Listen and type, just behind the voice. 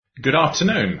Good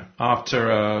afternoon.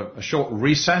 After a short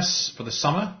recess for the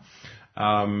summer,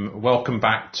 welcome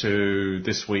back to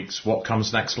this week's What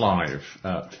Comes Next Live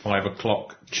at 5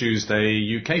 o'clock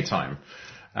Tuesday UK time.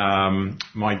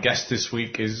 My guest this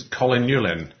week is Colin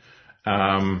Newlin.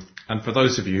 And for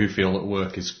those of you who feel that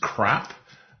work is crap,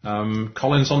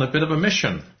 Colin's on a bit of a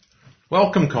mission.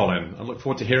 Welcome, Colin. I look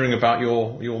forward to hearing about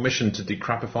your mission to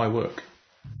decrapify work.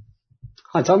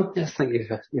 Hi, Tom. Yes, thank you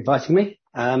for inviting me.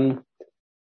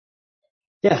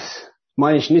 Yes,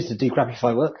 my mission is to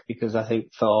decrapify work because I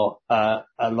think for a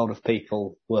lot of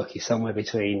people, work is somewhere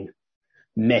between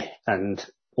meh and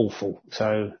awful.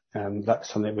 So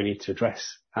that's something we need to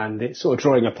address. And it's sort of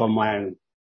drawing upon my own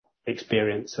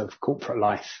experience of corporate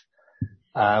life,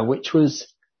 which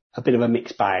was a bit of a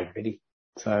mixed bag, really.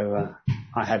 So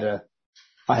I had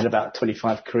about a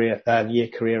 25-year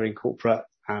career in corporate.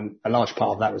 A large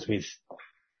part of that was with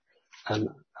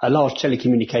a large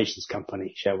telecommunications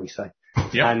company, shall we say.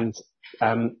 Yep.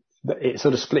 And it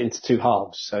sort of split into two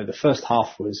halves. So the first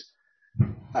half was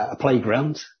a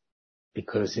playground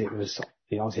because it was,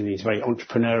 I was in these very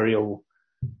entrepreneurial,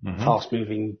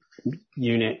 fast-moving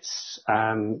units.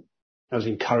 I was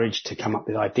encouraged to come up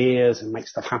with ideas and make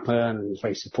stuff happen, and it was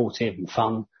very supportive and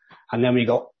fun. And then we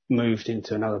got moved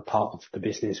into another part of the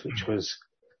business, which was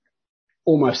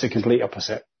almost the complete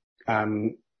opposite.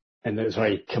 And it was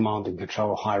very command and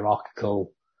control,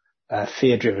 hierarchical,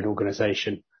 fear-driven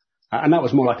organisation, and that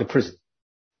was more like a prison.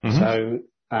 So,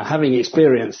 having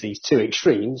experienced these two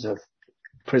extremes of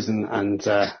prison and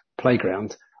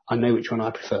playground, I know which one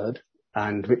I preferred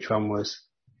and which one was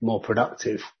more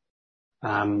productive.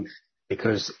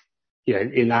 Because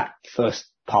in that first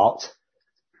part,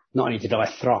 not only did I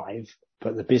thrive,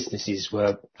 but the businesses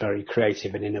were very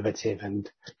creative and innovative and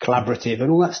collaborative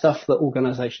and all that stuff that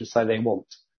organisations say they want.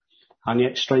 And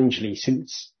yet, strangely,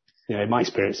 since in my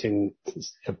experience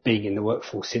of being in the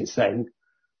workforce since then,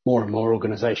 more and more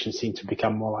organisations seem to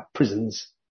become more like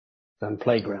prisons than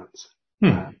playgrounds.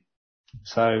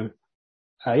 So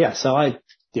I,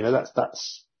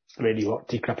 that's really what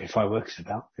Decrapify Work is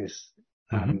about, is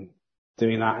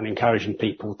doing that and encouraging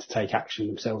people to take action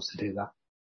themselves to do that.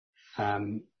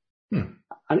 And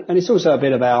it's also a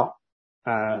bit about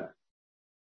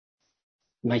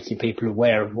making people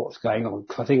aware of what's going on.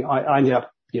 Because I think I ended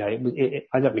up, I ended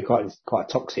up being quite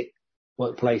a toxic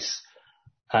workplace,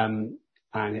 and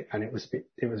it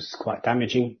was quite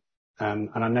damaging. And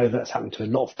I know that's happened to a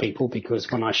lot of people because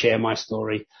when I share my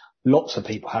story, lots of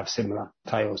people have similar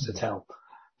tales to tell.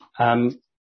 And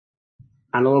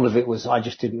a lot of it was I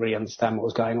just didn't really understand what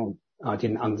was going on. I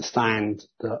didn't understand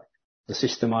that the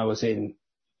system I was in,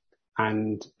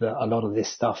 and that a lot of this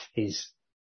stuff is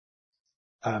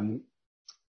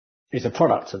a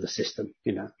product of the system.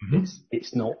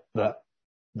 It's not that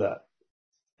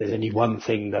there's only one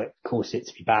thing that causes it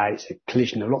to be bad. It's a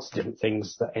collision of lots of different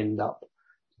things that end up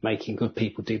making good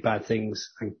people do bad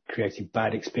things and creating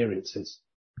bad experiences.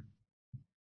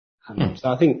 So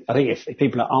I think if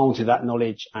people are armed with that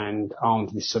knowledge and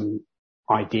armed with some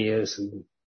ideas and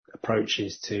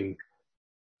approaches to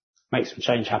make some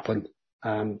change happen,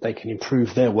 they can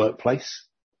improve their workplace,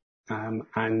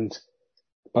 and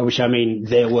by which I mean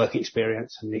their work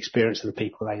experience and the experience of the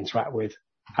people they interact with.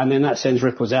 And then that sends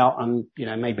ripples out, and,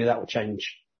 maybe that will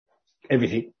change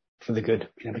everything for the good.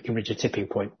 We can reach a tipping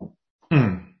point.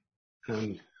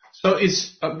 So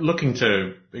it's looking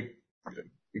to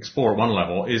explore at one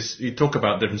level is you talk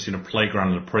about the difference between a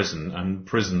playground and a prison, and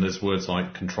prison there's words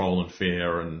like control and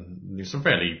fear and some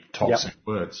fairly toxic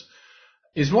words.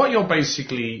 Is what you're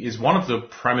basically, is one of the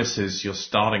premises you're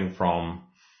starting from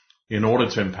in order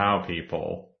to empower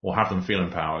people or have them feel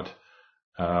empowered,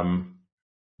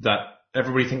 that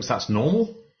everybody thinks that's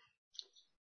normal?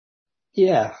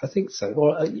 Yeah, I think so.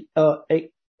 Or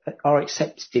are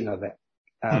accepting of it,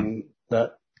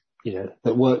 that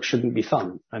that work shouldn't be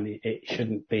fun and it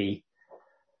shouldn't be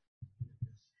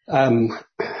all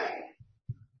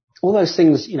those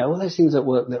things. All those things at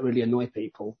work that really annoy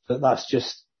people. That's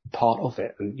just part of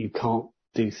it, and you can't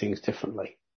do things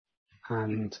differently,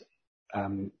 and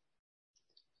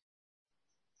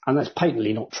that's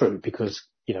patently not true because,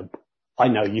 I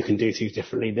know you can do things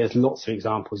differently. There's lots of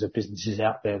examples of businesses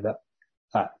out there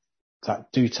that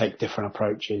do take different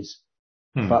approaches,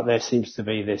 but there seems to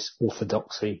be this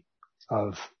orthodoxy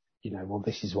of,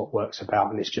 this is what work's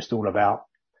about, and it's just all about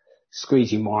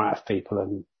squeezing more out of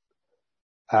people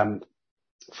and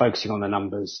focusing on the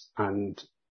numbers, and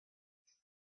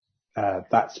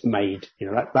that's made,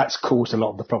 that's caused a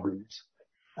lot of the problems.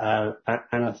 And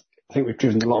I think we've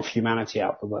driven a lot of humanity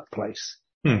out of the workplace.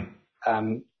 And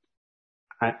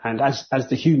as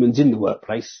the humans in the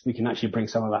workplace, we can actually bring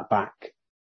some of that back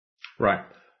Right.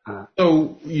 Uh,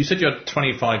 So you said you had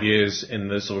 25 years in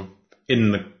the sort of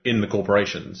in the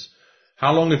corporations.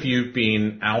 How long have you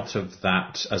been out of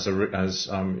that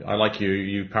I like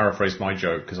you paraphrased my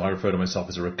joke because I refer to myself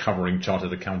as a recovering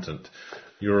chartered accountant.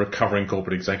 You're a recovering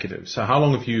corporate executive. So how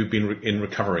long have you been in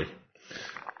recovery?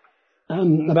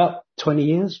 about 20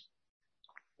 years.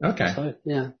 Okay. So,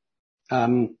 yeah.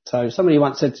 So somebody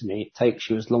once said to me, it takes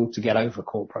you as long to get over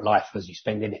corporate life as you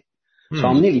spend in it. So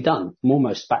I'm nearly done. I'm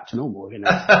almost back to normal, you know.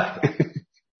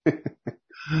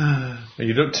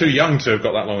 You look too young to have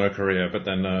got that long a career, but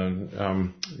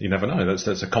then you never know.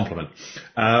 That's a compliment.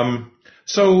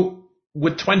 So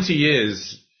with 20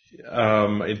 years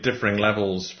at differing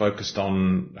levels, focused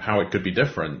on how it could be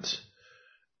different,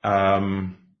 where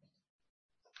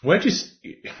do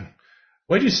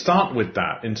you start with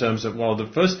that in terms of, well, the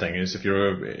first thing is if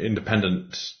you're an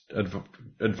independent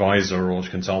advisor or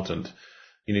consultant,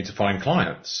 you need to find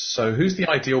clients. So who's the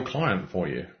ideal client for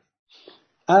you?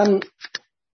 So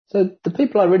the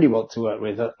people I really want to work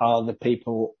with are the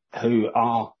people who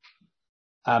are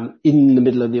in the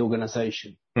middle of the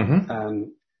organisation,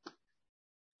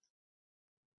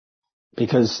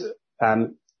 because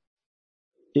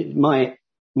my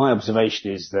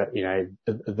observation is that, you know,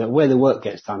 the where the work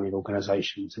gets done in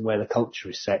organisations and where the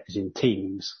culture is set is in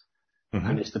teams,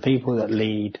 and it's the people that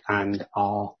lead and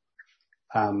are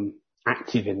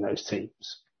active in those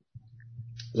teams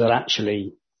that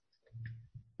actually,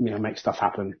 you know, make stuff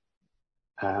happen,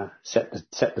 set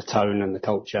the tone and the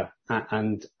culture,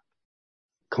 and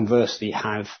conversely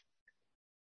have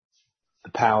the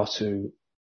power to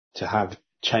have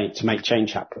change, to make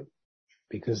change happen,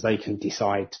 because they can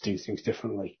decide to do things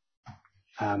differently,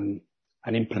 and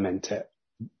implement it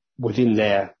within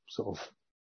their sort of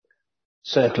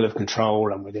circle of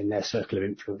control and within their circle of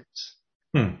influence.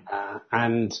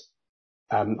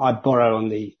 I borrow on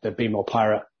the Be More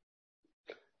Pirate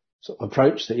sort of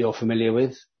approach that you're familiar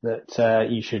with, that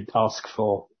you should ask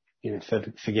for, you know, for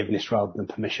forgiveness rather than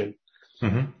permission,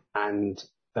 and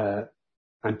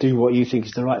do what you think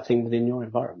is the right thing within your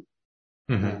environment.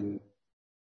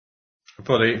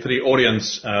 For the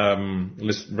audience,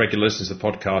 regular listeners to the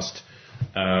podcast,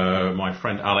 my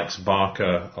friend Alex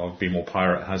Barker of Be More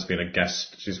Pirate has been a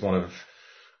guest. She's one of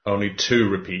only 2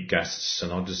 repeat guests,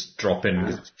 and I'll just drop in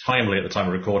because it's timely at the time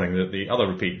of recording that the other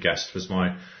repeat guest was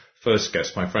my first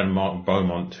guest, my friend Mark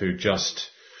Beaumont, who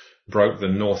just broke the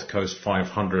North Coast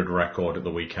 500 record at the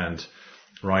weekend,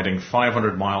 riding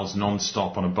 500 miles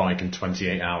non-stop on a bike in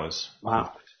 28 hours.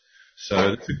 Wow.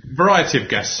 So there's a variety of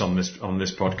guests on this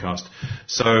podcast.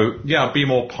 So yeah, Be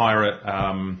More Pirate,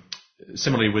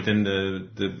 similarly within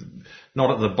the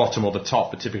not at the bottom or the top,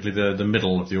 but typically the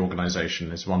middle of the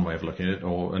organisation is one way of looking at it,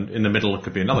 or in the middle it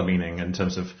could be another meaning in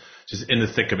terms of just in the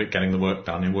thick of it, getting the work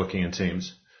done and working in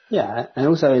teams. Yeah, and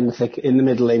also in the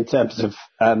middle in terms of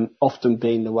often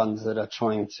being the ones that are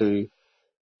trying to,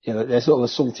 you know, they're sort of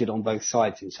assaulted on both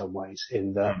sides in some ways.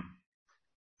 In that,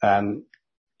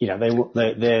 you know, they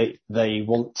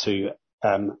want to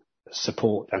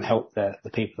support and help the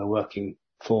people who are working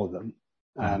for them,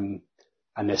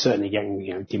 and they're certainly getting,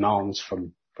 you know, demands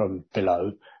from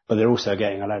below, but they're also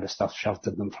getting a load of stuff shoved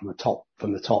at them from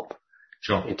the top,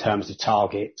 sure, in terms of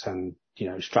targets and, you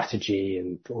know, strategy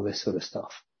and all this sort of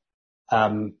stuff.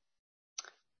 And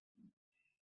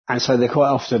so they're quite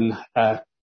often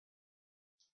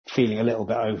feeling a little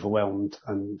bit overwhelmed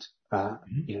and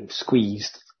you know,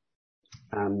 squeezed,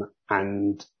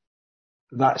 and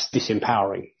that's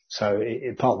disempowering. So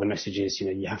part of the message is, you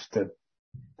know,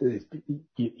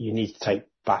 you need to take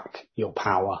back your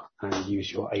power and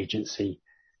use your agency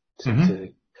to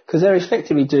because they're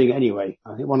effectively doing it anyway.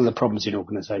 I think one of the problems in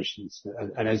organisations,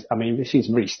 and I mean, we've seen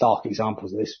some really stark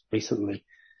examples of this recently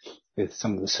with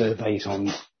some of the surveys on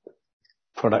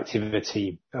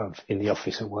productivity in the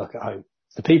office and work at home.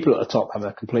 The people at the top have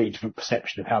a completely different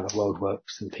perception of how the world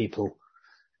works than people,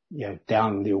 you know,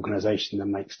 down the organisation that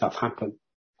make stuff happen.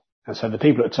 And so the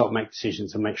people at the top make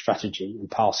decisions and make strategy and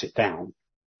pass it down.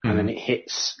 And then it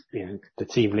hits, you know, the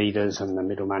team leaders and the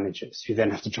middle managers, who then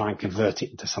have to try and convert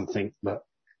it into something that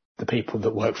the people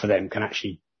that work for them can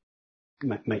actually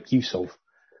make use of.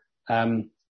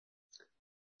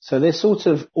 So they're sort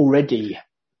of already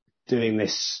doing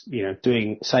this, you know,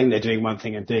 saying they're doing one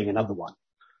thing and doing another one.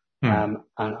 And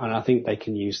I think they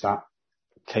can use that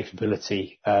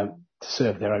capability to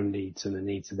serve their own needs and the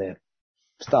needs of their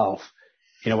staff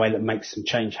in a way that makes some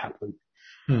change happen.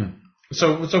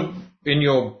 So in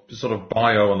your sort of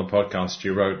bio on the podcast,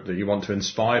 you wrote that you want to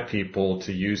inspire people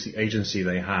to use the agency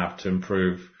they have to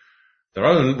improve their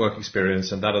own work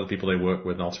experience and that of the people they work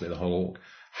with and ultimately the whole org.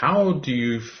 How do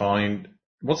you find,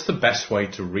 what's the best way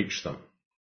to reach them?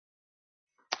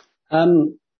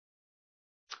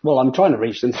 Well, I'm trying to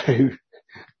reach them through,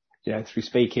 through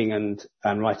speaking and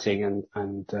writing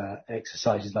and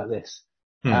exercises like this.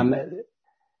 I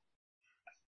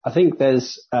think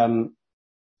there's,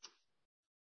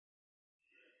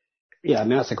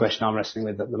 that's a question I'm wrestling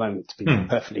with at the moment, to be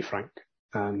perfectly frank.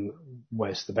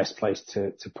 Where's the best place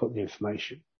to put the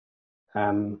information?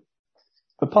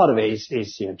 But part of it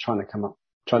is trying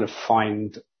to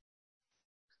find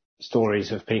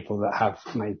stories of people that have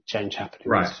made change happen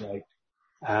in this way,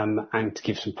 and to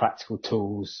give some practical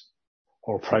tools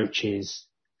or approaches,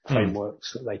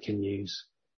 frameworks that they can use,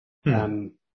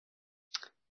 and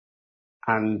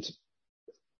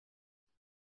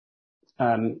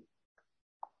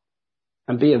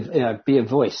be a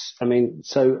voice. I mean,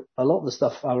 so a lot of the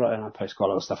stuff I write, and I post quite a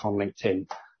lot of stuff on LinkedIn,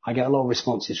 I get a lot of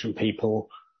responses from people,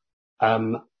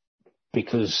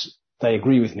 because they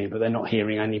agree with me, but they're not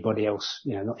hearing anybody else,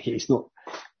 it's not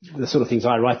the sort of things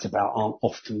I write about aren't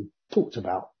often talked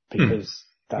about, because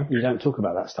you don't talk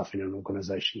about that stuff in an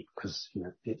organization because,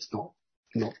 it's not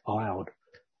allowed.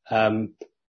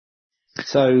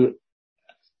 So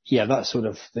yeah, that's sort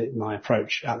of my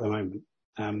approach at the moment.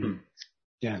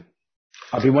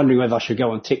 I've been wondering whether I should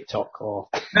go on TikTok or.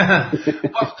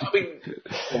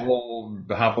 We'll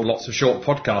have lots of short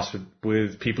podcasts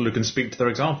with people who can speak to their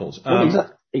examples.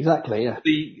 Exactly. Yeah.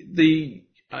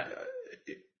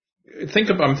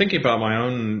 I'm thinking about my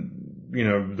own,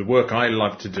 the work I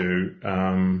love to do,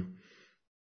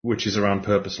 which is around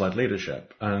purpose-led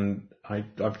leadership, and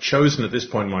I've chosen at this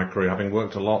point in my career, having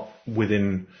worked a lot with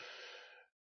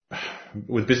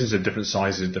businesses of different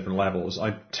sizes, different levels,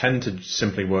 I tend to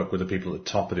simply work with the people at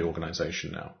the top of the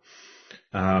organization now.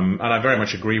 And I very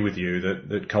much agree with you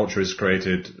that culture is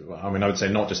created, I would say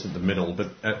not just at the middle, but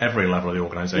at every level of the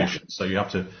organization. Yeah. So you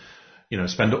have to,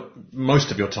 spend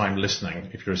most of your time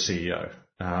listening if you're a CEO.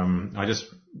 I just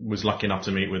was lucky enough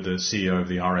to meet with the CEO of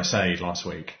the RSA last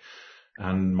week.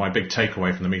 And my big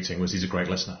takeaway from the meeting was he's a great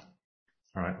listener.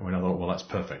 All right. When I thought, well, that's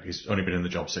perfect. He's only been in the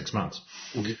job 6 months.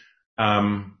 Mm-hmm.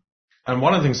 And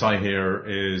one of the things I hear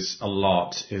is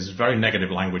very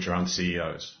negative language around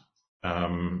CEOs,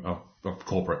 of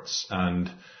corporates,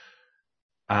 and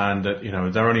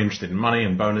that, they're only interested in money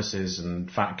and bonuses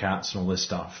and fat cats and all this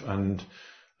stuff. And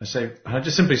I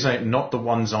just simply say, not the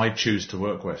ones I choose to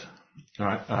work with. All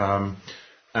right.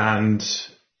 And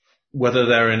whether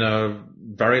they're in a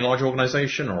very large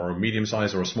organization or a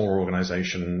medium-sized or a smaller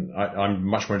organization, I'm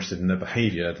much more interested in their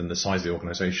behavior than the size of the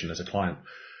organization as a client.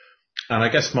 And I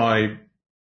guess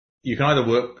you can either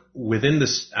work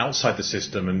outside the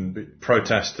system and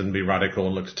protest and be radical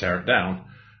and look to tear it down,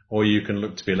 or you can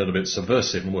look to be a little bit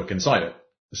subversive and work inside it.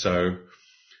 So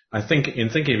I think in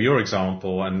thinking of your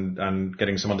example and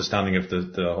getting some understanding of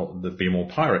the Be More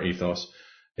Pirate ethos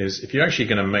is if you're actually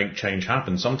going to make change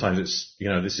happen, sometimes it's,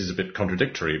 this is a bit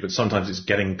contradictory, but sometimes it's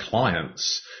getting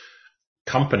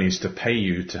companies to pay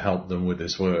you to help them with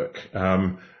this work.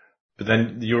 But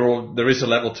then there is a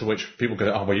level to which people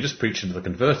go, oh, well, you're just preaching to the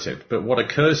converted. But what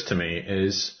occurs to me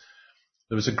is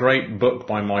there was a great book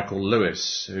by Michael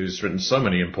Lewis, who's written so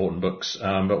many important books,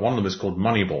 but one of them is called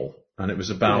Moneyball. And it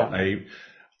was about a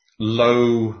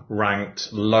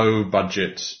low-ranked,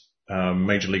 low-budget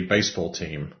Major League Baseball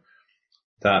team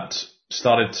that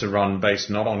started to run based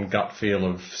not on gut feel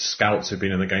of scouts who've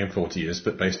been in the game 40 years,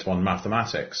 but based on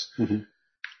mathematics. Mm-hmm.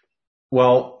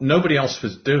 Well, nobody else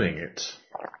was doing it.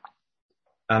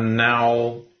 And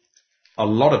now a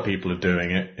lot of people are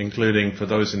doing it, including for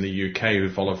those in the UK who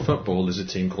follow football, there's a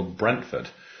team called Brentford,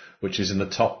 which is in the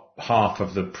top half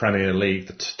of the Premier League,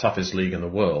 the toughest league in the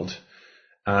world.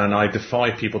 And I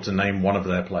defy people to name one of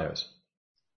their players,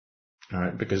 all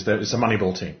right, because it's a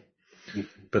Moneyball team.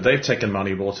 But they've taken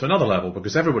Moneyball to another level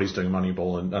because everybody's doing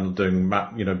Moneyball and doing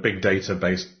big data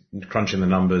based, crunching the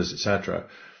numbers, etc.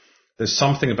 There's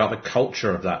something about the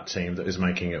culture of that team that is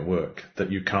making it work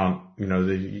that you can't,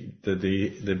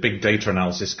 the big data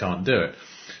analysis can't do it.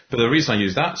 But the reason I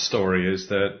use that story is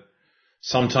that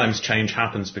sometimes change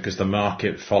happens because the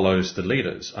market follows the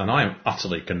leaders. And I am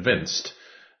utterly convinced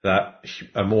that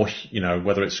a more,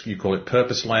 whether it's, you call it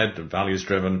purpose-led or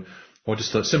values-driven, or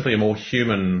just simply a more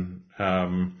human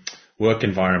work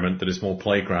environment that is more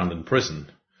playground than prison,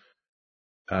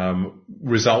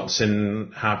 results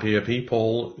in happier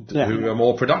people who are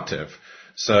more productive.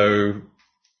 So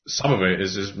some of it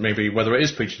is maybe, whether it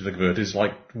is preaching to the converted, is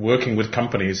like working with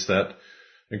companies that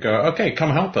go, okay,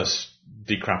 come help us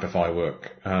decrapify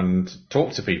work and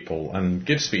talk to people and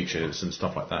give speeches and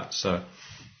stuff like that. So,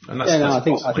 and that's, I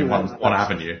think one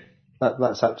avenue.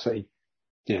 That's absolutely,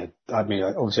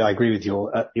 obviously I agree with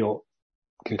your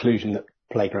conclusion that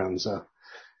playgrounds are,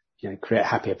 create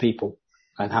happier people.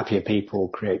 and happier people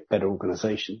create better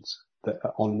organizations that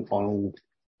are on all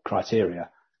criteria.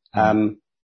 And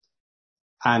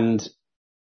I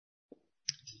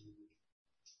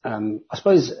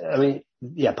suppose, I mean,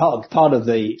 yeah, part of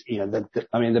the,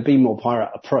 the Be More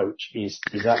Pirate approach is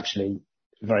actually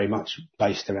very much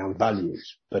based around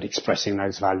values, but expressing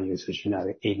those values, as you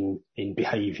know, in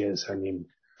behaviours and in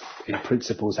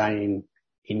principles and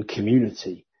in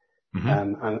community.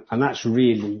 And that's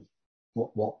really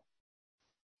what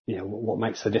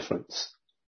makes the difference.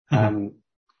 A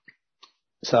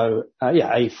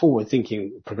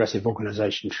forward-thinking progressive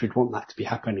organisation should want that to be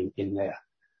happening in their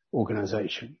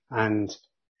organisation. And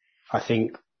I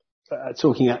think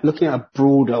looking at a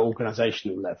broader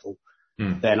organisational level,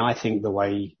 then I think the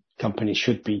way companies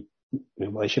should be,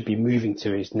 what they should be moving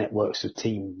to is networks of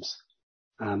teams,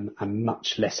 and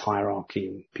much less hierarchy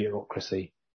and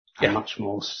bureaucracy, and much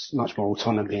more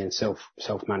autonomy and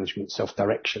self-management,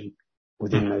 self-direction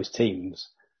within those teams.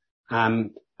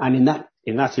 And in that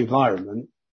environment,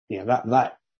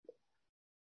 that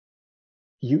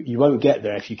you won't get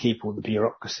there if you keep all the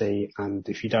bureaucracy and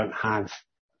if you don't have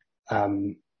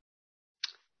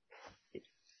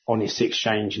honest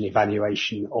exchange and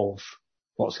evaluation of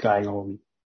what's going on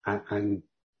and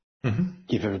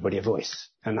give everybody a voice.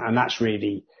 And that's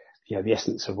really, the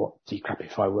essence of what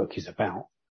Decrapify work is about.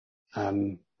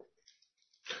 And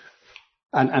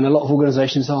a lot of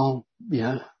organizations are,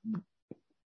 the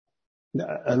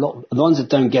ones that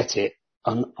don't get it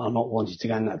are not wanting to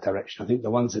go in that direction. I think the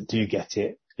ones that do get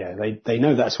it, they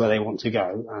know that's where they want to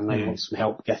go and they want some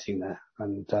help getting there.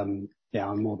 And, I'm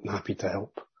more than happy to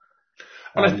help.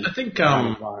 Well, I think,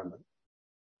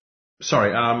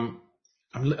 sorry, I'm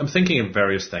thinking of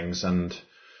various things and,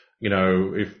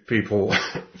 if people,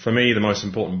 for me, the most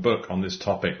important book on this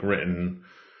topic written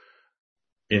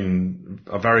in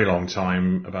a very long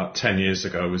time, about 10 years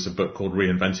ago, was a book called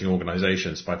Reinventing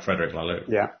Organizations by Frederic Laloux.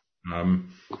 Yeah.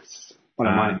 One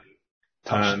of my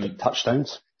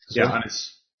touchstones. Yeah, and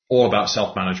it's all about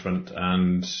self-management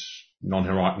and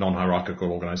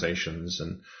non-hierarchical organizations.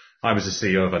 And I was the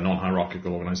CEO of a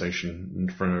non-hierarchical organization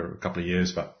for a couple of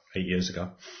years, about 8 years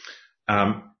ago.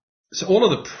 So all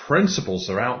of the principles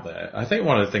are out there. I think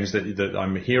one of the things that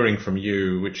I'm hearing from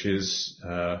you, which is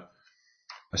a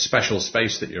special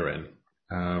space that you're in,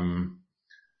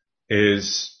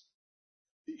 is,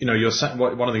 one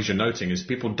of the things you're noting is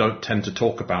people don't tend to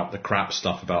talk about the crap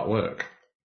stuff about work.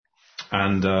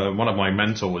 And one of my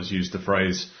mentors used to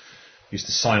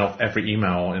sign off every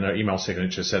email in her email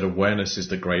signature, said awareness is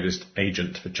the greatest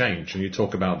agent for change. And you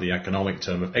talk about the economic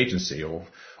term of agency or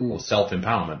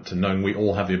self-empowerment, and knowing we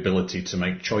all have the ability to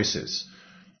make choices.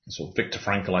 Sort of Viktor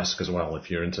Frankl-esque as well, if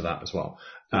you're into that as well.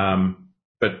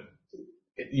 But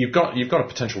you've got a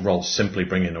potential role to simply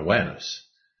bring in awareness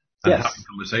and having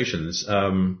conversations.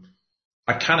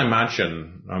 I can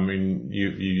imagine, I mean, you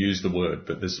use the word,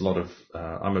 but there's a lot of,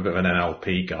 I'm a bit of an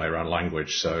NLP guy around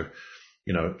language. So,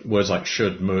 words like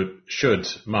should,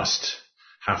 must,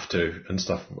 have to and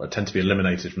stuff tend to be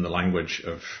eliminated from the language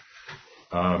of,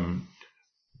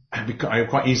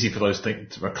 quite easy for those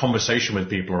things, a conversation with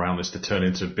people around this to turn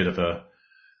into a bit of a,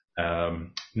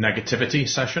 negativity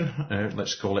session.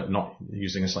 Let's call it, not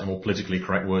using a slightly more politically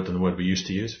correct word than the word we used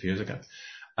to use a few years ago.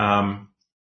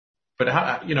 But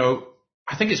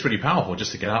I think it's really powerful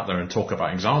just to get out there and talk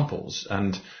about examples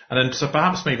and then so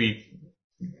perhaps maybe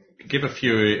give a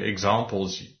few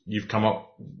examples you've come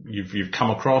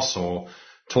across or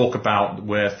talk about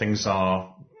where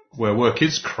work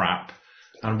is crap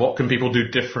and what can people do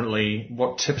differently.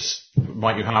 What tips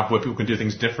might you have where people can do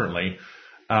things differently?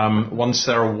 Once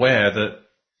they're aware that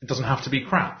it doesn't have to be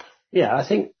crap. Yeah, I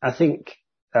think,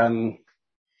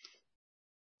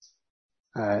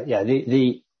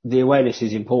 the awareness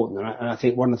is important. And I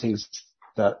think one of the things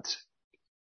that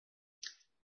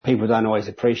people don't always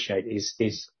appreciate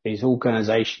is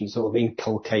organizations sort of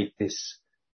inculcate this,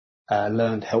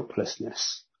 learned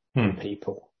helplessness in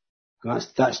people. And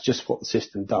that's just what the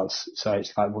system does. So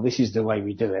it's like, well, this is the way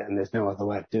we do it and there's no other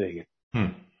way of doing it.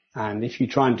 And if you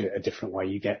try and do it a different way,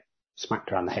 you get smacked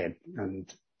around the head.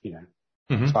 And,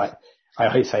 it's like, I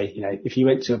always say, if you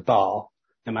went to a bar,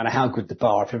 no matter how good the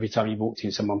bar, if every time you walked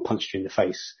in, someone punched you in the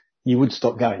face, you would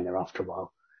stop going there after a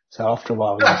while. So after a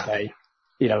while, you say,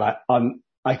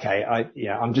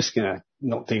 I'm just going to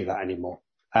not do that anymore.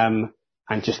 And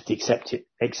just accept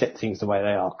things the way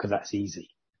they are, because that's easy.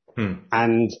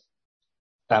 And,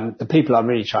 the people I'm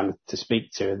really trying to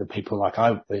speak to are the people like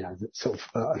I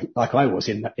was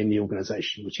in the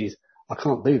organization, which is, I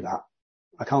can't do that.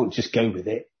 I can't just go with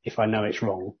it if I know it's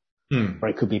wrong, or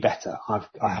it could be better.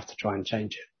 I have to try and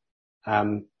change it.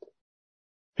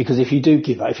 because if you do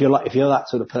give up, if you're that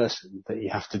sort of person that you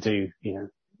have to do,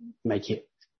 make it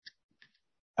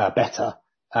better.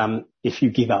 If you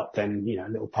give up, then, a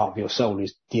little part of your soul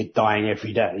is dying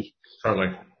every day.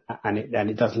 Totally. And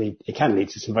it can lead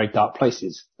to some very dark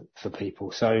places for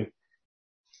people. So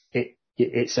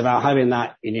it's about having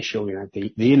that initial,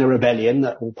 the inner rebellion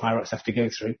that all pirates have to go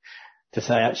through to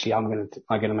say, actually, I'm going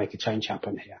to make a change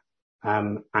happen here.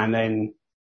 And then,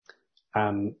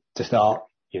 to start,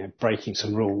 breaking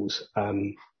some rules.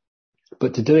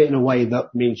 But to do it in a way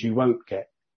that means you won't get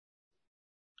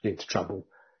into trouble.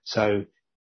 So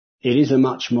it is a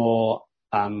much more,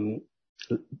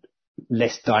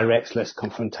 less direct, less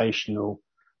confrontational,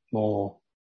 more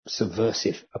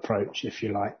subversive approach, if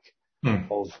you like,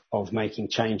 of making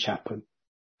change happen.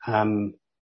 And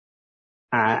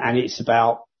it's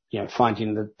about,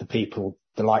 finding the people,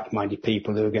 the like-minded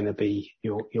people who are going to be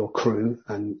your crew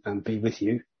and be with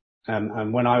you.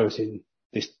 And when I was in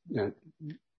this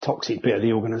toxic bit of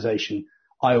the organisation,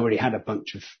 I already had a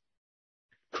bunch of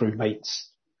crewmates,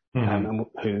 and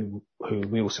who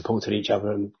we all supported each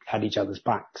other and had each other's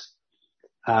backs.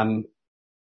 And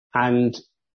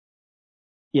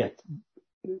yeah,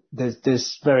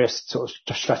 there's various sort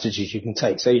of strategies you can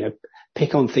take. So,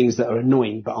 pick on things that are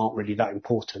annoying but aren't really that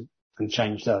important and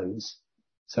change those.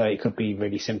 So it could be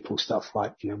really simple stuff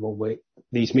like,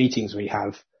 these meetings we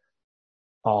have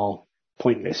are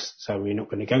pointless, so we're not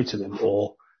going to go to them.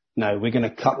 Or, no, we're going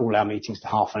to cut all our meetings to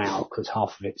half an hour because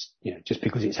half of it's, just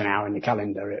because it's an hour in the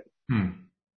calendar.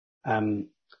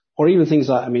 Or even things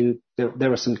like,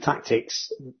 there are some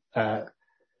tactics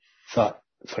for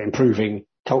improving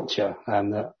culture,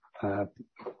 and that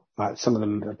some of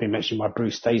them have been mentioned by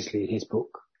Bruce Daisley in his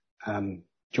book,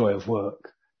 Joy of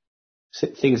Work. So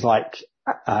things like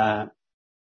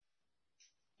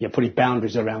putting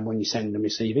boundaries around when you send and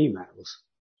receive emails.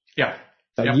 Yeah.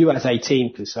 So you as a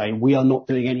team can say, we are not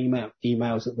doing any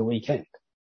emails at the weekend.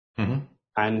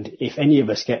 And if any of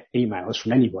us get emails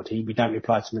from anybody, we don't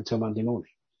reply to them until Monday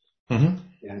morning.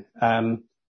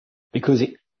 Because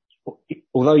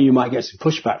although you might get some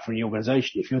pushback from the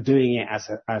organisation, if you're doing it as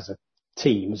a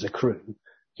team, as a crew,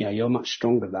 you're much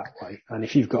stronger that way. And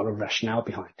if you've got a rationale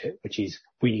behind it, which is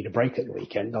we need a break at the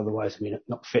weekend, otherwise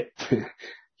not fit,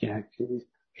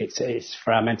 it's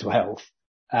for our mental health,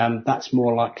 that's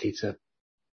more likely to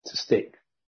stick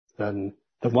than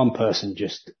the one person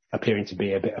just appearing to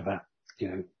be a bit of a,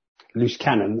 loose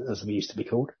cannon, as we used to be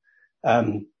called,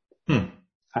 and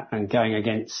going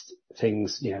against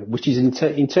things, which is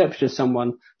interpreted as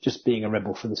someone just being a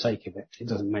rebel for the sake of it. It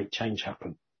doesn't make change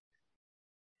happen.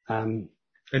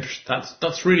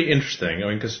 That's really interesting.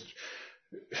 Because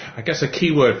I guess a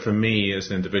key word for me as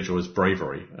an individual is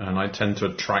bravery, and I tend to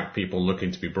attract people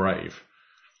looking to be brave.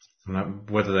 And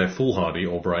whether they're foolhardy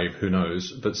or brave, who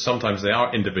knows? But sometimes they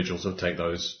are individuals who take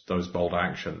those bold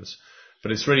actions.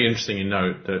 But it's really interesting you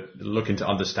note that looking to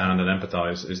understand and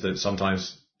empathize is that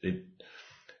sometimes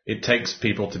it takes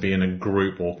people to be in a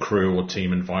group or crew or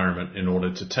team environment in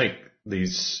order to take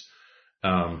these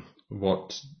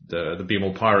what the Be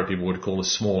More Pirate people would call a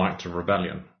small act of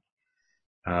rebellion.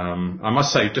 I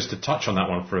must say, just to touch on that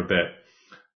one for a bit,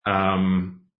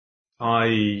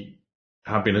 I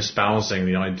have been espousing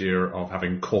the idea of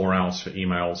having core hours for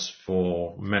emails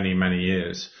for many, many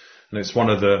years. And it's one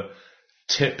of the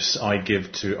tips I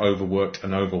give to overworked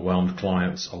and overwhelmed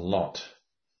clients a lot.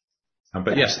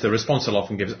 But yes, the response I'll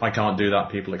often give is, I can't do that.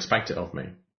 People expect it of me.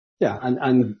 Yeah.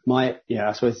 And I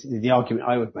suppose the argument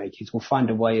I would make is we'll find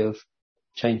a way of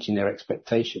changing their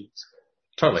expectations.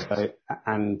 Totally. So,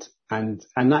 and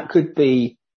that could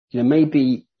be,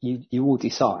 maybe you will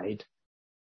decide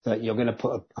that you're going to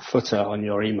put a footer on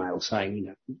your email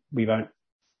saying, we won't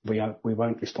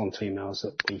respond to emails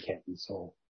at weekends,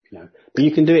 or, but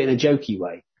you can do it in a jokey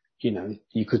way.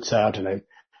 You could say, I don't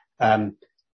know,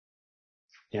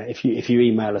 if you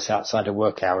email us outside of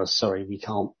work hours, sorry, we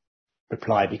can't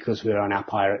reply because we're on our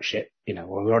pirate ship,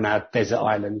 or we're on our desert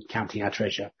island counting our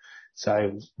treasure.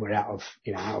 So we're out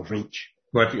of reach.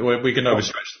 Well, we can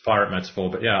overstretch the pirate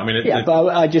metaphor, but yeah, but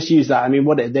I just use that.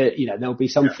 There'll be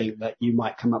something that you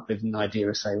might come up with an idea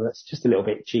and say, well, that's just a little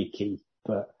bit cheeky,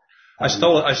 but. I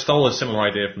stole a similar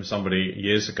idea from somebody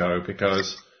years ago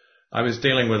because I was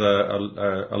dealing with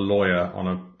a lawyer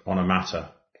on a matter,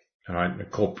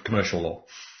 right, commercial law.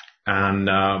 And,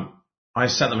 I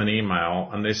sent them an email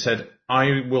and they said,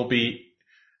 I will be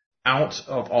out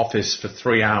of office for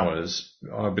 3 hours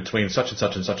between such and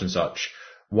such and such and such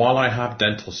while I have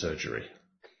dental surgery.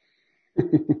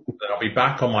 Then I'll be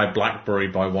back on my BlackBerry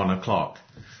by 1:00.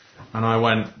 And I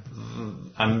went,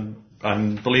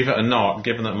 and believe it or not,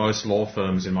 given that most law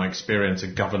firms in my experience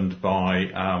are governed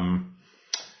by,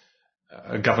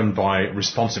 governed by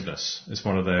responsiveness. It's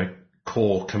one of their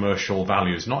core commercial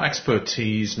values. Not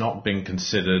expertise, not being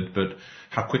considered, but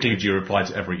how quickly do you reply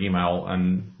to every email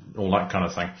and all that kind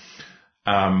of thing.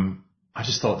 I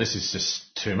just thought this is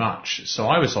just too much. So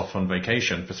I was off on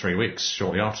vacation for 3 weeks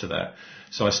shortly after that.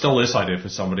 So I stole this idea from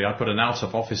somebody. I put an out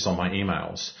of office on my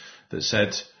emails that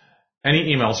said,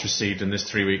 any emails received in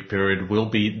this 3-week period will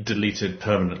be deleted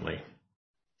permanently.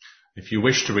 If you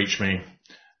wish to reach me,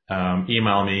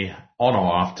 email me on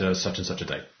or after such and such a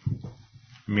date.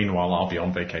 Meanwhile, I'll be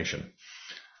on vacation.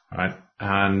 Right?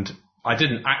 And I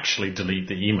didn't actually delete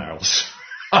the emails.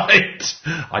 I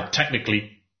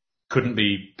technically couldn't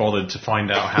be bothered to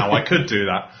find out how I could do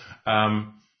that.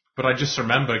 But I just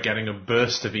remember getting a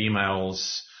burst of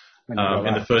emails in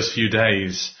the first few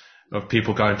days of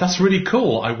people going, that's really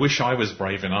cool. I wish I was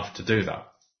brave enough to do that.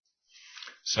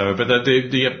 So, but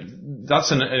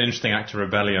that's an interesting act of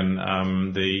rebellion.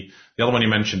 The other one you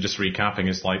mentioned, just recapping,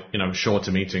 is like,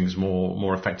 shorter meetings,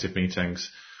 more effective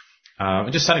meetings,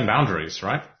 and just setting boundaries,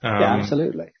 right? Yeah,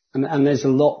 absolutely. And there's a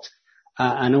lot,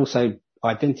 and also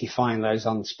identifying those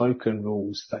unspoken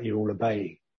rules that you're all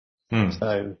obeying.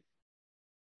 So,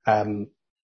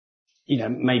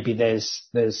 maybe there's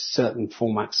certain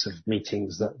formats of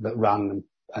meetings that run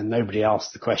and nobody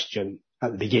asks the question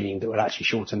at the beginning that will actually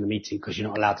shorten the meeting because you're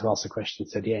not allowed to ask the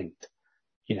questions at the end.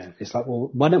 It's like,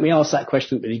 well, why don't we ask that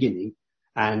question at the beginning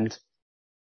and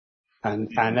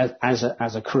as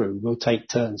a crew, we'll take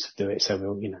turns to do it. So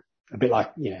we'll, a bit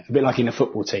like in a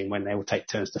football team when they will take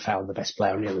turns to foul the best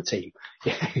player on the other team.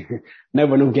 No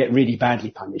one will get really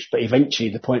badly punished, but eventually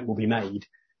the point will be made.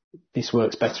 This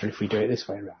works better if we do it this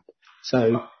way around.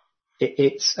 So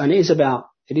it is about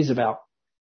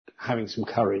having some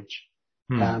courage.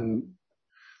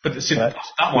 But the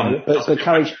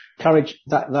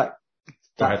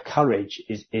courage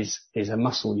is a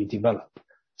muscle you develop.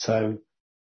 So,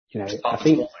 I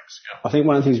think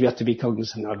one of the things we have to be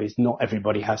cognizant of is not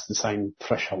everybody has the same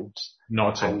thresholds.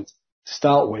 Not at all. And to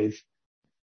start with,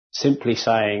 simply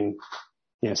saying,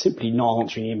 simply not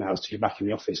answering emails till you're back in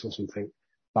the office or something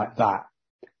like that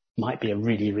might be a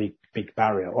really, really big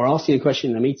barrier. Or asking a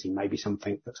question in a meeting may be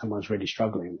something that someone's really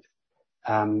struggling with.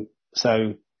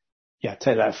 So,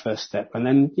 take that first step. And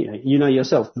then,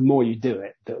 yourself, the more you do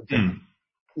it, the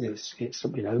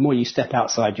more you step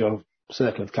outside your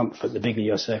circle of comfort, the bigger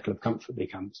your circle of comfort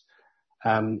becomes.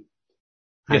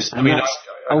 Yes,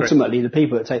 ultimately the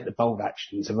people that take the bold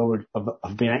actions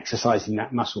have been exercising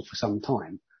that muscle for some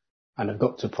time and have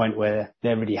got to a point where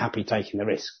they're really happy taking the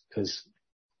risk because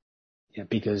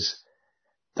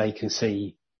they can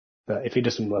see that if it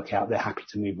doesn't work out, they're happy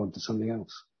to move on to something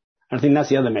else. And I think that's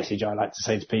the other message I like to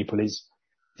say to people is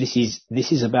this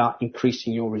is about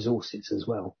increasing your resources as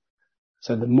well.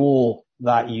 So the more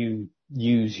that you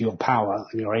use your power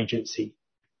and your agency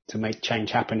to make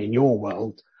change happen in your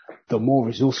world, the more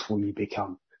resourceful you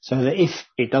become. So that if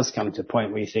it does come to a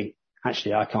point where you think,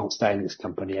 actually, I can't stay in this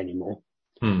company anymore,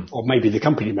 or maybe the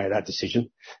company made that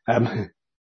decision,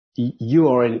 you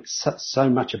are in so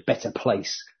much a better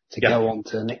place to go on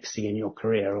to the next thing in your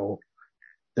career or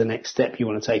the next step you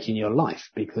want to take in your life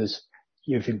because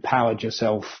you've empowered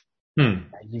yourself.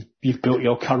 You've built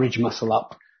your courage muscle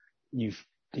up. You've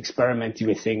experimented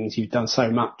with things. You've done so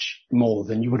much more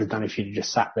than you would have done if you'd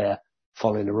just sat there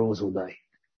following the rules all day.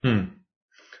 And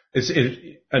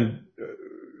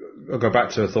I'll go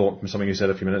back to a thought from something you said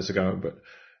a few minutes ago, but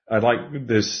I like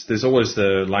there's always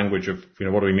the language of,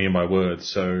 what do we mean by words?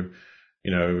 So,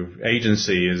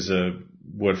 agency is a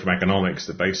word from economics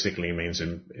that basically means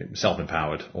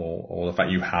self-empowered or the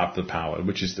fact you have the power,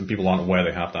 which is that people aren't aware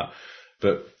they have that.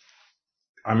 But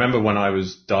I remember when I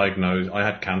was diagnosed, I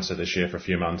had cancer this year for a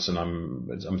few months and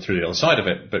I'm through the other side of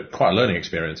it, but quite a learning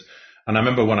experience. And I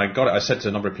remember when I got it, I said to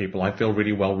a number of people, I feel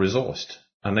really well resourced.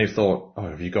 And they thought,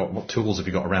 what tools have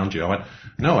you got around you? I went,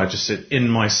 no, I just said in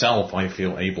myself, I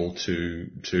feel able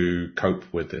to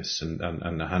cope with this and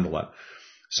handle that.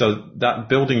 So that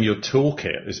building your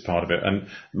toolkit is part of it. And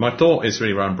my thought is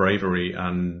really around bravery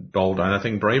and bold. And I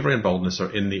think bravery and boldness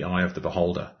are in the eye of the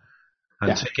beholder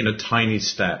and taking a tiny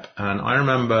step. And I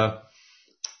remember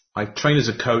I trained as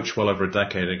a coach well over a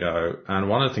decade ago. And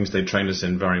one of the things they trained us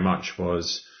in very much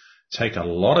was take a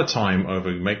lot of time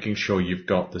over making sure you've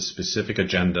got the specific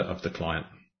agenda of the client.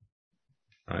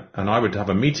 Right? And I would have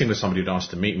a meeting with somebody who'd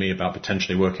asked to meet me about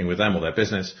potentially working with them or their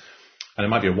business. And it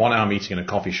might be a 1 hour meeting in a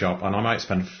coffee shop, and I might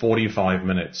spend 45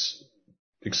 minutes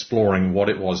exploring what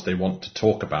it was they want to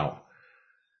talk about.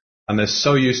 And they're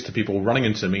so used to people running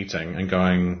into a meeting and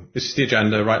going, this is the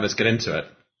agenda, right, let's get into it.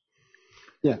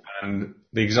 Yeah. And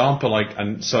the example,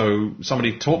 and so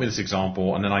somebody taught me this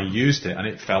example, and then I used it, and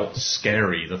it felt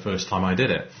scary the first time I did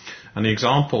it. And the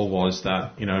example was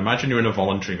that, imagine you're in a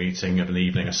voluntary meeting of an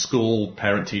evening, a school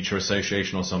parent-teacher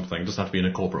association or something. It doesn't have to be in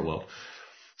a corporate world.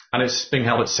 And it's being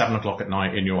held at 7:00 at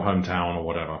night in your hometown or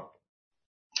whatever.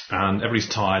 And everybody's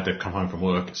tired, they've come home from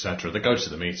work, etc. They go to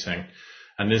the meeting,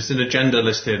 and there's an agenda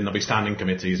listed, and there'll be standing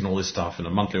committees and all this stuff in a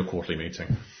monthly or quarterly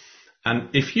meeting. And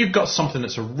if you've got something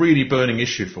that's a really burning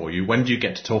issue for you, when do you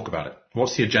get to talk about it?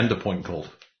 What's the agenda point called?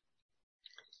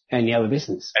 Any other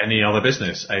business. Any other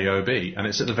business, AOB, and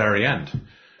it's at the very end.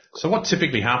 So what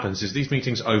typically happens is these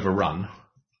meetings overrun,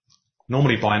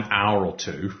 normally by an hour or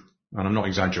two, and I'm not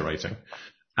exaggerating.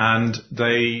 And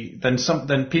you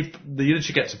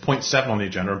literally get to point 7 on the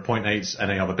agenda, and point 8 is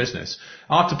any other business.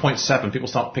 After point 7, people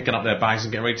start picking up their bags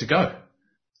and getting ready to go.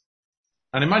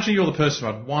 And imagine you're the person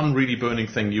who had one really burning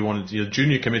thing you wanted, you're a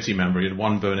junior committee member, you had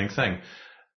one burning thing.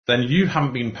 Then you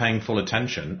haven't been paying full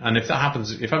attention. And if it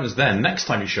happens then, next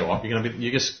time you show up,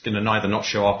 you're just going to neither not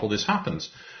show up or this happens.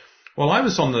 Well, I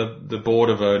was on the board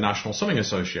of a national swimming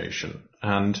association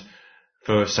and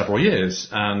for several years,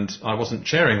 and I wasn't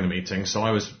chairing the meeting, so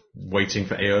I was waiting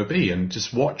for AOB and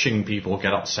just watching people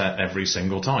get upset every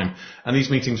single time. And these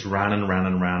meetings ran and ran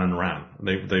and ran and ran.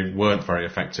 They weren't very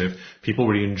effective. People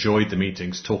really enjoyed the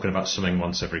meetings, talking about swimming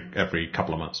once every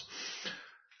couple of months.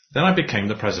 Then I became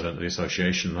the president of the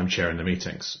association, and I'm chairing the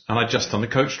meetings. And I'd just done the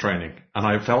coach training, and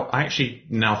I actually,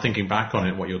 now thinking back on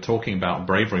it, what you're talking about,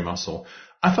 bravery muscle,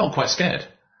 I felt quite scared.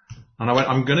 And I went,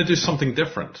 I'm going to do something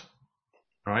different.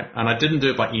 Right? And I didn't do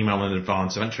it by email in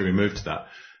advance. Eventually we moved to that.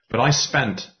 But I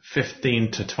spent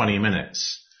 15 to 20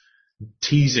 minutes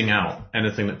teasing out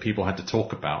anything that people had to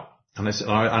talk about. And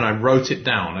I wrote it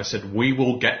down. I said, we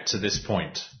will get to this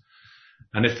point.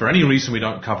 And if for any reason we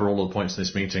don't cover all the points in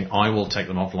this meeting, I will take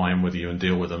them offline with you and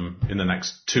deal with them in the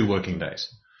next 2 working days.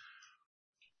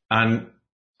 And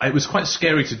it was quite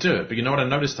scary to do it. But you know what I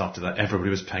noticed after that? Everybody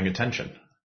was paying attention.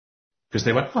 Because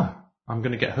they went, I'm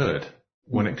going to get heard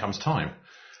when it comes time.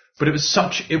 But it was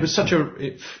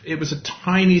a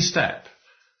tiny step,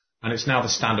 and it's now the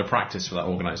standard practice for that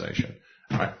organization,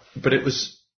 right? But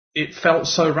it felt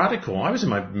so radical. I was in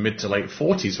my mid to late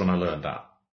 40s when I learned that,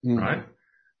 right?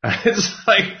 It's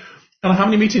like, I don't know how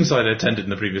many meetings I'd attended in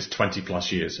the previous 20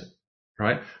 plus years,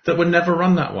 right? That were never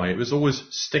run that way. It was always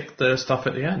stick the stuff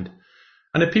at the end.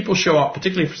 And if people show up,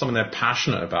 particularly for something they're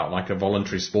passionate about, like a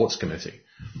voluntary sports committee,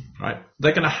 right?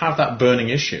 They're going to have that burning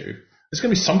issue. There's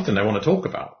going to be something they want to talk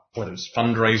about, whether it's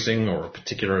fundraising or a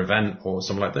particular event or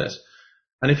something like this.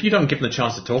 And if you don't give them the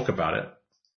chance to talk about it,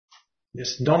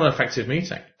 it's not an effective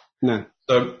meeting. No.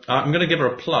 So I'm going to give her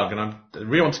a plug, and I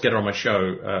really want to get her on my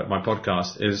show, my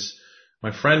podcast, is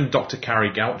my friend Dr.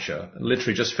 Carrie Goucher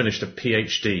literally just finished a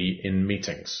PhD in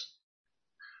meetings.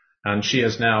 And she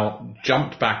has now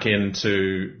jumped back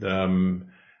into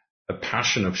a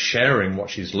passion of sharing what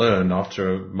she's learned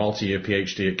after a multi-year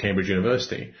PhD at Cambridge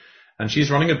University. And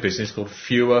she's running a business called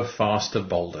Fewer, Faster,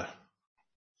 Bolder.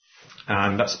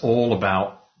 And that's all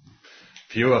about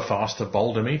fewer, faster,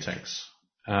 bolder meetings.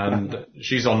 And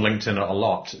she's on LinkedIn a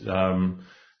lot.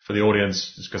 For the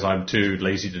audience, just because I'm too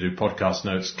lazy to do podcast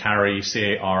notes, Carrie,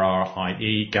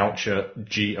 Carrie, Goucher,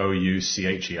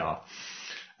 Goucher.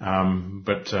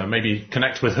 But maybe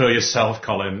connect with her yourself,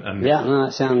 Colin, and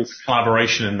that sounds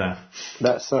collaboration in there.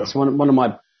 That's one of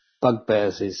my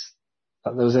bugbears is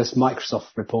there was this Microsoft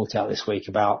report out this week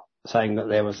about saying that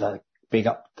there was a big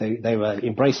they were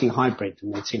embracing hybrid,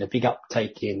 and they'd seen a big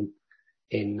uptake in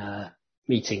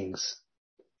meetings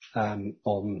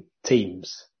on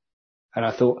Teams. And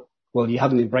I thought, well, you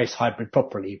haven't embraced hybrid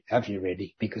properly, have you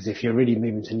really? Because if you're really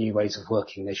moving to new ways of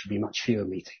working, there should be much fewer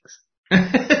meetings.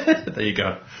 There you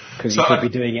go. Because you could be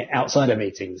doing it outside of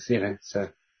meetings, So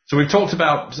we've talked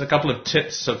about a couple of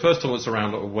tips. So first of all, it's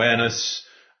around awareness.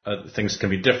 Things can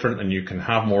be different, and you can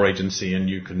have more agency, and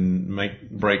you can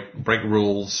break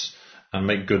rules and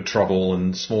make good trouble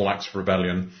and small acts of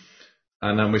rebellion.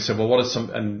 And then we said, well,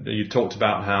 and you talked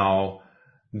about how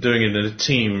doing it in a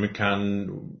team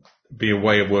can be a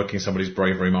way of working somebody's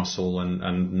bravery muscle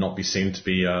and not be seen to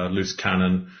be a loose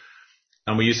cannon.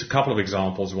 And we used a couple of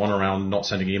examples, one around not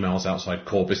sending emails outside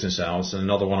core business hours and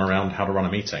another one around how to run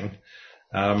a meeting.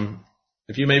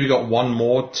 If you maybe got one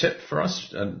more tip for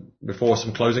us before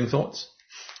some closing thoughts?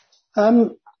 I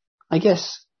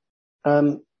guess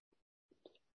I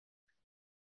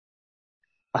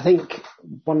think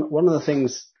one of the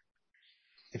things,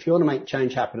 if you want to make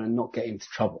change happen and not get into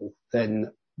trouble,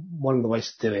 then one of the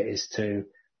ways to do it is to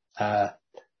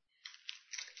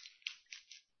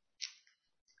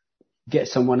get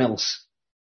someone else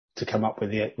to come up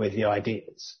with the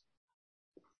ideas.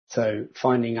 So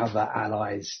finding other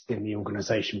allies in the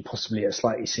organisation, possibly at a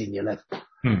slightly senior level,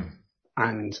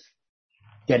 and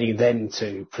getting them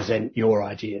to present your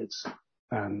ideas,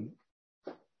 and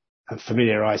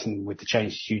familiarising with the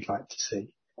changes you'd like to see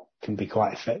can be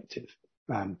quite effective.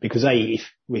 Because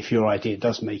if your idea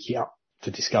does make it up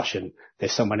for discussion,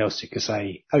 there's someone else who can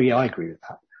say, oh yeah, I agree with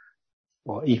that.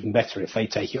 Or even better, if they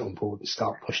take it on board and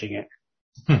start pushing it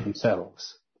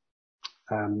themselves.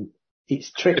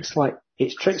 It's tricks like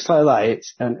that.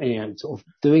 And sort of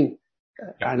doing,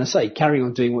 and I say, carrying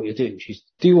on doing what you're doing, which is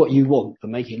do what you want, but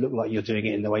make it look like you're doing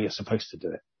it in the way you're supposed to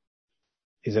do it,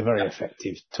 is a very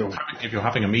effective tool. If you're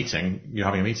having a meeting, you're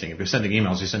having a meeting. If you're sending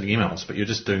emails, you're sending emails, but you're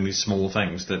just doing these small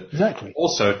things that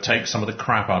also take some of the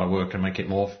crap out of work and make it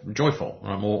more joyful,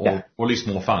 or at least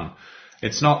more fun.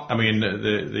 It's not, I mean,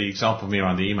 the example of me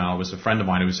around the email was a friend of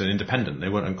mine who was an independent. They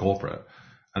weren't in corporate,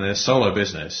 and they're a solo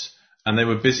business, and they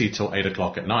were busy till 8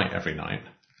 o'clock at night every night,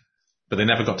 but they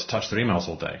never got to touch their emails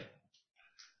all day.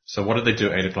 So what did they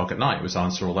do at 8 o'clock at night? It was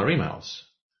answer all their emails.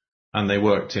 And they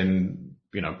worked in,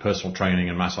 personal training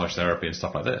and massage therapy and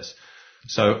stuff like this.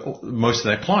 So most of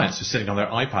their clients were sitting on their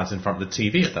iPads in front of the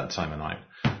TV at that time of night,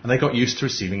 and they got used to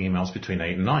receiving emails between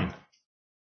 8 and 9.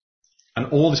 And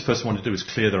all this person wanted to do was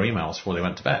clear their emails before they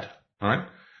went to bed. All right.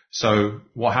 So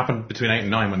what happened between 8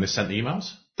 and 9 when they sent the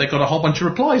emails? They got a whole bunch of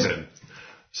replies in.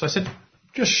 So I said,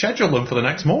 just schedule them for the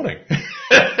next morning.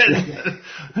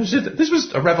 I said, this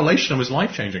was a revelation and was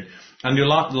life changing. And the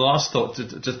last thought,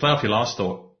 to play off your last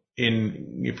thought,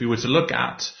 if we were to look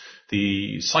at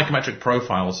the psychometric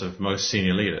profiles of most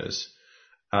senior leaders,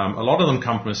 a lot of them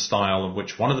come from a style of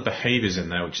which one of the behaviors in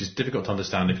there, which is difficult to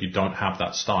understand if you don't have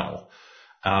that style,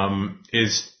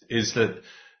 is that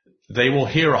they will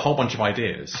hear a whole bunch of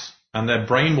ideas and their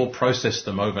brain will process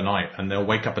them overnight and they'll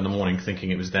wake up in the morning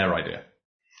thinking it was their idea.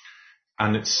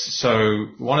 And so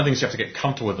one of the things you have to get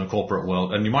comfortable with in the corporate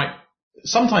world, and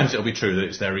sometimes it'll be true that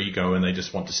it's their ego and they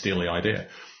just want to steal the idea.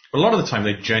 But a lot of the time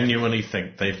they genuinely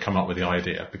think they've come up with the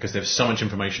idea because there's so much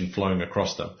information flowing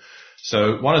across them.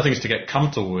 So one of the things to get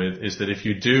comfortable with is that if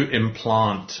you do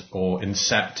implant or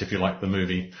incept, if you like the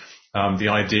movie, the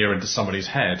idea into somebody's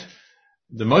head,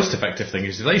 the most effective thing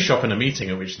is if they show up in a meeting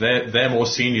in which they're more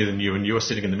senior than you and you're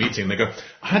sitting in the meeting and they go,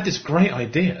 I had this great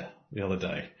idea the other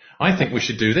day. I think we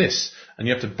should do this. And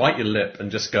you have to bite your lip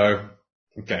and just go,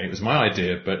 okay, it was my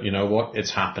idea, but you know what?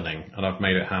 It's happening and I've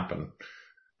made it happen.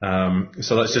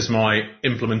 So that's just my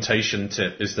implementation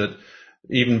tip, is that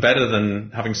even better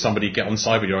than having somebody get on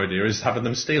side with your idea is having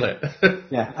them steal it.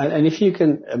 Yeah. And if you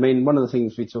can, one of the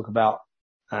things we talk about,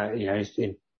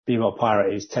 in Be More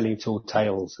Pirate is telling tall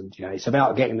tales, and, it's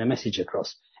about getting the message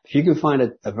across. If you can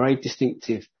find a very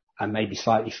distinctive and maybe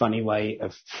slightly funny way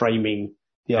of framing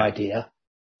the idea,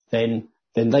 then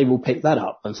they will pick that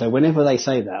up. And so whenever they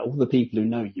say that, all the people who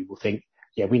know you will think,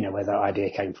 yeah, we know where that idea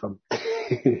came from.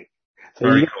 So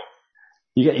very cool.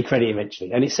 You get your credit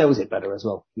eventually, and it sells it better as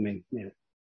well.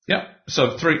 Yeah.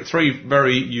 So three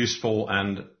very useful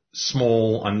and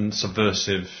small and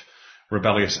subversive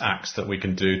rebellious acts that we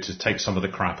can do to take some of the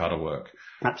crap out of work.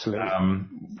 Absolutely.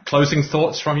 Closing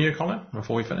thoughts from you, Colin,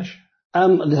 before we finish?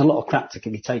 There's a lot of crap that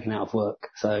can be taken out of work,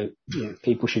 so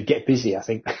people should get busy, I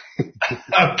think.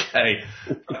 Okay,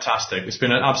 fantastic. It's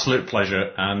been an absolute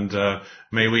pleasure, and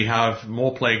may we have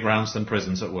more playgrounds than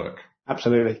prisons at work.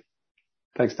 Absolutely.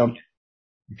 Thanks, Tom.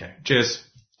 Okay, cheers.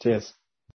 Cheers.